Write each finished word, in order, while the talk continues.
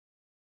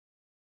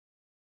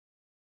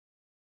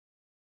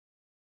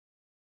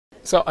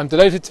So I'm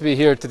delighted to be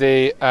here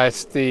today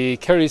at the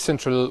Kerry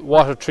Central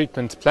Water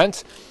Treatment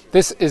Plant.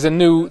 This is a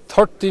new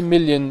 €30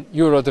 million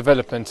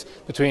development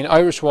between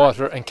Irish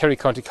Water and Kerry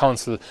County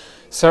Council,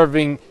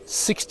 serving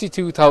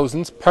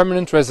 62,000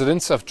 permanent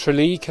residents of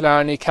Tralee,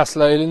 Killarney,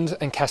 Castleisland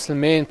and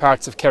Castlemaine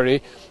parts of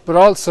Kerry, but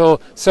also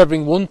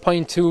serving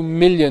 1.2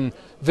 million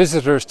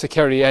visitors to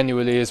Kerry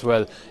annually as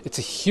well. It's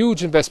a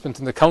huge investment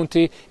in the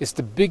county. It's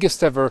the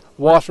biggest ever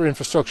water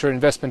infrastructure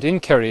investment in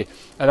Kerry,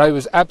 and I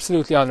was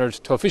absolutely honoured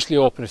to officially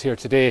open it here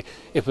today.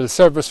 It will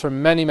serve us for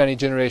many, many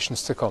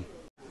generations to come.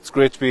 It's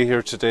great to be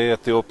here today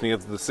at the opening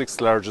of the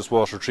 6th largest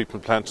water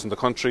treatment plant in the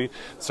country,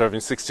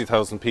 serving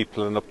 60,000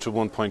 people and up to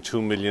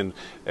 1.2 million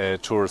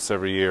tourists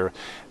every year.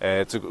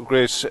 It's a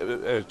great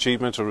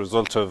achievement, a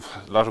result of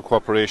a lot of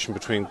cooperation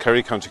between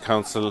Kerry County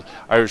Council,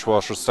 Irish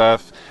Water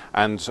staff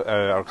and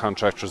our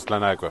contractors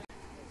Glenagua.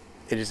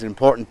 It is an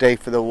important day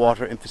for the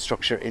water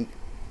infrastructure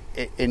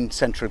in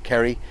central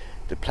Kerry.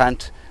 The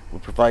plant will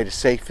provide a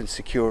safe and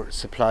secure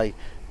supply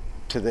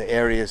to the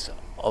areas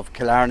of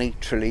Killarney,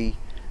 Tralee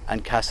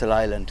and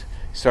Castleisland,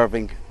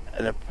 serving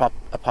a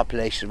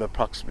population of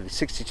approximately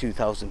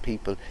 62,000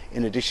 people,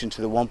 in addition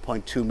to the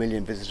 1.2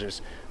 million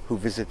visitors who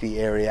visit the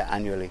area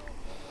annually.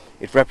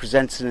 It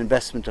represents an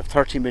investment of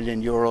 €30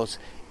 million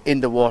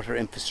in the water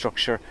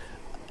infrastructure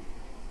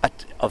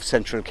of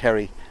central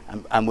Kerry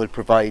and will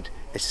provide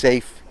a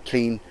safe,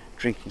 clean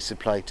drinking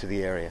supply to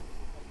the area.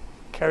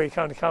 Kerry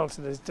County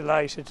Council is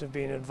delighted to have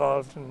been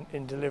involved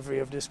in delivery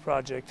of this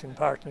project in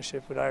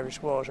partnership with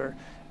Irish Water.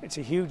 It's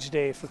a huge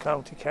day for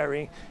County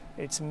Kerry.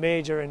 It's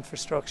major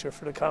infrastructure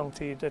for the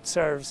county that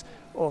serves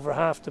over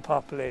half the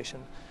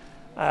population.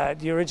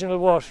 The original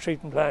water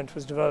treatment plant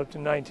was developed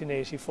in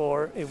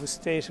 1984. It was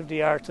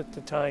state-of-the-art at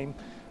the time.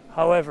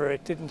 However,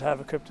 it didn't have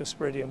a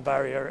cryptosporidium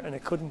barrier and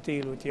it couldn't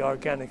deal with the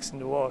organics in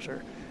the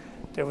water.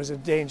 There was a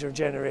danger of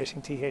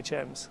generating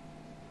THMs.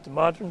 The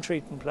modern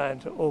treatment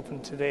plant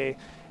opened today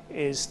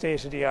is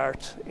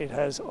state-of-the-art. It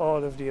has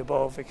all of the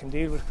above. It can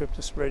deal with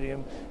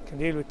cryptosporidium, can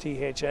deal with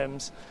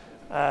THMs,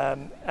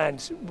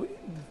 and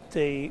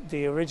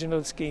the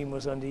original scheme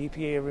was on the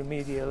EPA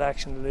remedial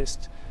action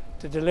list.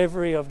 The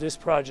delivery of this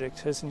project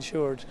has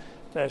ensured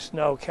that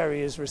now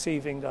Kerry is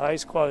receiving the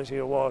highest quality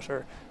of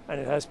water, and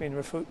it has been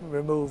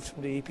removed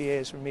from the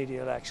EPA's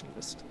remedial action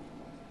list.